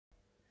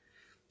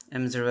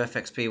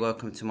M0FXB,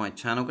 welcome to my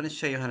channel. I'm going to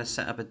show you how to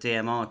set up a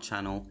DMR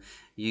channel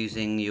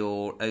using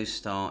your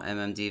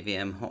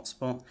OSTAR-MMDVM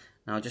hotspot.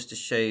 Now, just to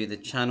show you, the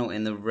channel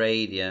in the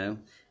radio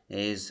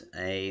is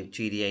a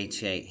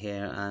GD88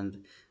 here,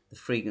 and the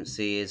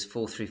frequency is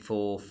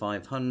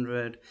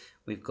 434-500.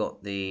 We've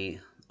got the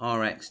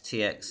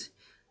RX-TX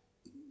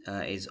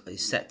is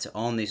set to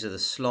on. These are the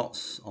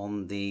slots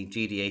on the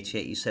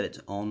GD88. You set it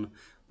to on,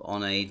 but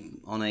on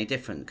a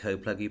different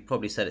code plug, you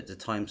probably set it to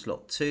time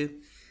slot 2.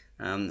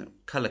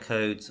 Color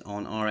codes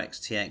on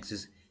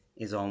RX-TX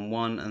is on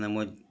 1, and then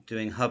we're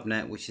doing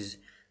HubNet, which is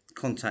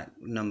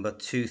contact number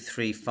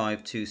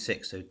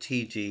 23526, so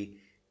TG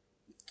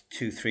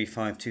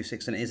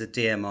 23526, and it is a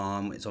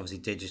DMR, it's obviously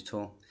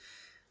digital,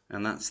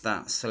 and that's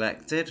that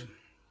selected.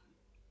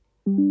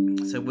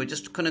 So we're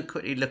just going to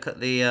quickly look at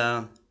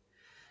the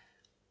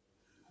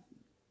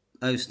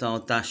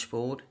OSTAR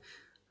dashboard,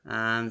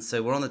 and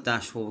so we're on the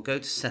dashboard. We'll go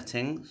to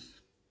settings,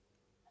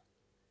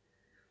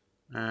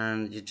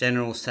 and your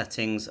general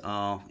settings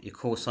are your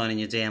call sign and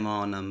your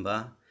DMR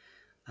number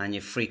and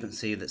your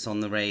frequency that's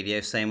on the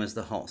radio, same as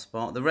the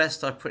hotspot. The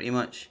rest I pretty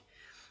much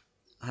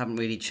haven't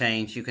really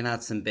changed. You can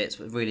add some bits,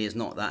 but really it's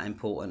not that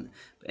important.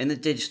 But in the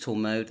digital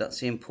mode, that's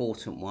the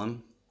important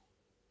one.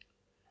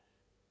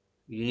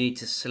 You need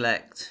to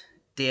select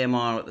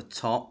DMR at the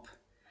top,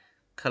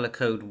 color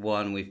code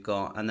 1 we've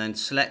got, and then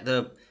select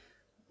the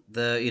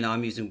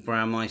I'm using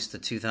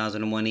Brandmeister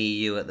 2001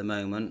 EU at the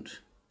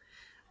moment.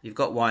 You've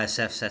got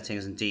YSF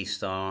settings and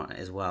D-Star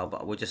as well,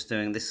 but we're just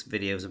doing, this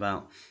video is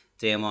about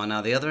DMR.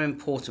 Now, the other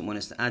important one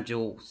is to add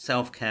your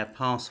self-care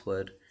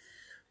password.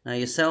 Now,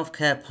 your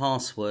self-care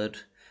password,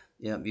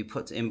 you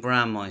put in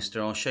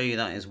Brandmeister. I'll show you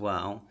that as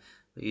well.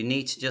 But you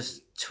need to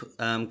just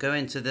go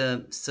into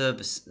the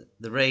service,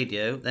 the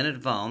radio, then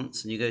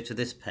advance, and you go to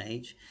this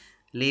page.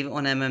 Leave it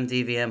on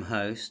MMDVM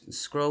host, and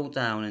scroll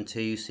down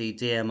until you see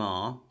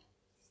DMR.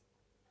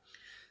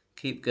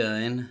 Keep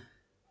going.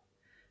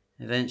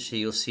 Eventually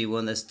you'll see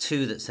one, there's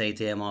two that say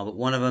DMR, but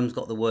one of them's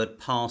got the word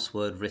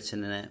password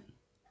written in it.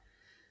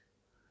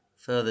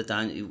 Further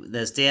down,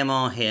 there's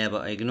DMR here,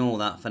 but ignore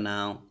that for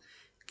now.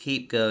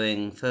 Keep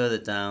going further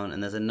down,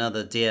 and there's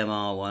another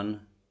DMR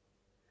one.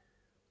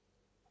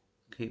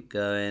 Keep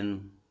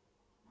going.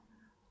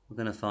 We're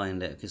going to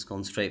find it. It's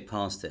gone straight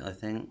past it, I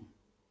think.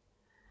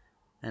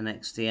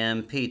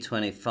 NXDM,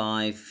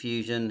 P25,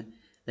 Fusion.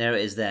 There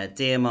it is there,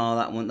 DMR,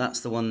 that one,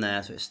 that's the one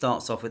there. So it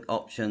starts off with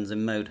options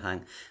and mode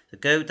hang. So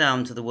go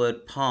down to the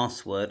word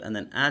password and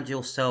then add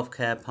your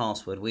self-care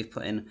password. We've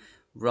put in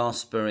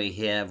Raspberry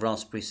here,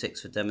 Raspberry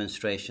 6 for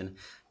demonstration.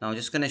 Now I'm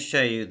just going to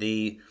show you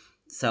the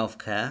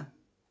self-care.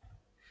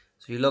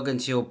 So you log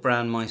into your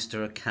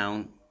Brandmeister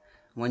account.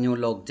 When you're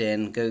logged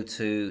in, go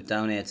to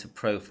down here to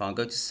profile,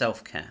 go to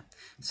self-care.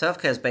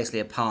 Self-care is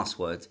basically a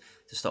password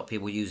to stop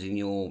people using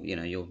your,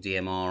 your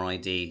DMR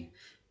ID.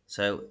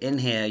 So in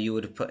here you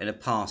would have put in a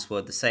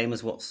password, the same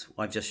as what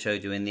I've just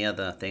showed you in the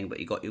other thing, but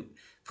you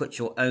put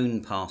your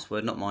own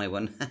password, not my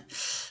one.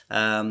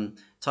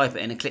 Type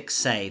it in and click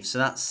save. So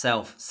that's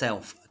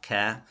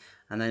self-care.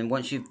 And then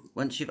once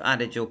you've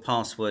added your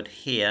password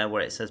here,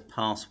 where it says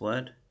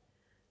password,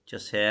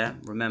 just here,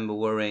 remember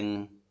we're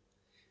in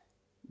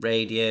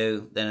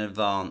radio, then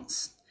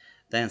advanced,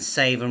 then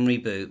save and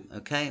reboot.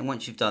 Okay, and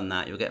once you've done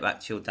that, you'll get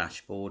back to your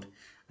dashboard,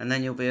 and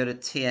then you'll be able to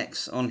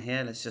TX on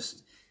here. Let's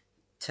just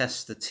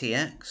test the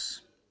TX.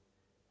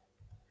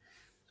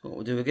 So what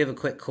we'll do, we'll give a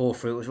quick call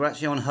through, which we're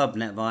actually on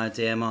HubNet via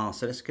DMR,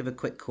 so let's give a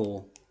quick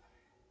call.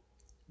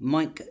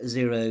 Mike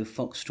 0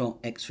 Foxtrot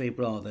X-Ray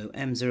Bravo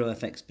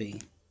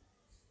M0FXB.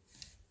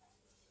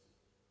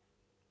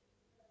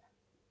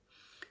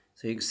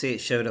 So you can see it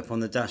showed up on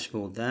the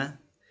dashboard there.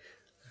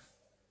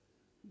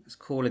 Let's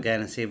call again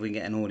and see if we can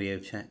get an audio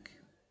check.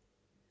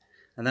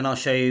 And then I'll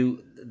show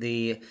you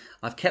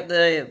I've kept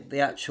the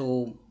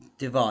actual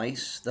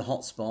device, the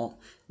hotspot,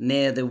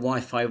 near the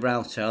Wi-Fi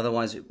router,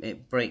 otherwise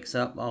it breaks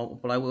up.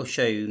 But I will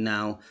show you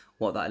now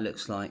what that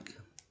looks like.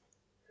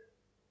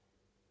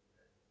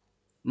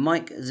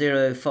 Mike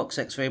 0 Fox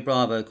X-Ray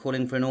Bravo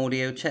calling for an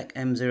audio check,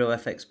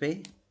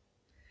 M0FXB.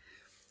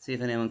 See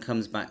if anyone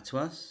comes back to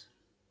us.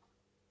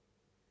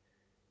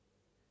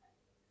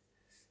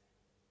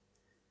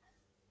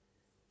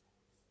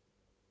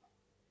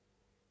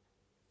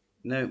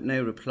 No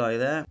reply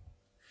there.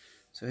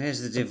 So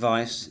here's the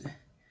device.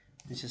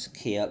 Let's just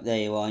key up. There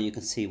you are. You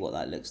can see what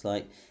that looks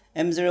like.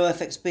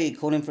 M0FXB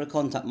calling for a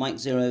contact. Mike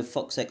 0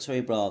 Fox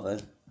X-Ray Bravo.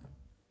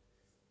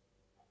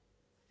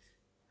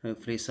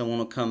 Hopefully someone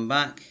will come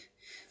back.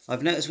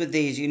 I've noticed with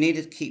these you need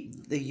to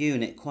keep the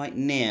unit quite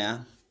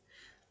near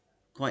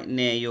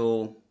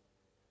your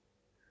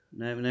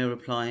no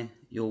reply,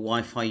 your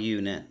Wi-Fi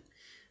unit.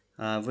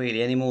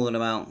 Really any more than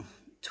about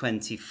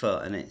 20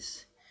 foot and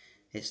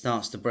it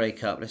starts to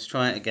break up. Let's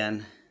try it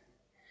again.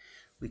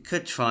 We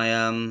could try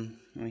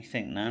let me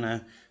think. No,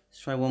 let's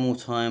try one more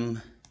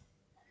time.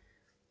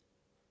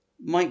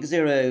 Mike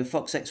 0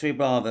 Fox X-Ray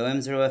Bravo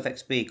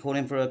M0FXB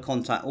calling for a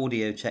contact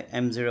audio check,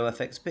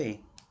 M0FXB.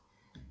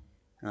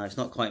 It's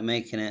not quite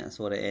making it, that's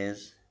what it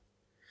is.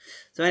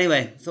 So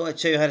anyway, thought I'd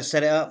show you how to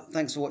set it up.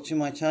 Thanks for watching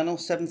my channel.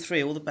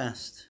 7.3, all the best.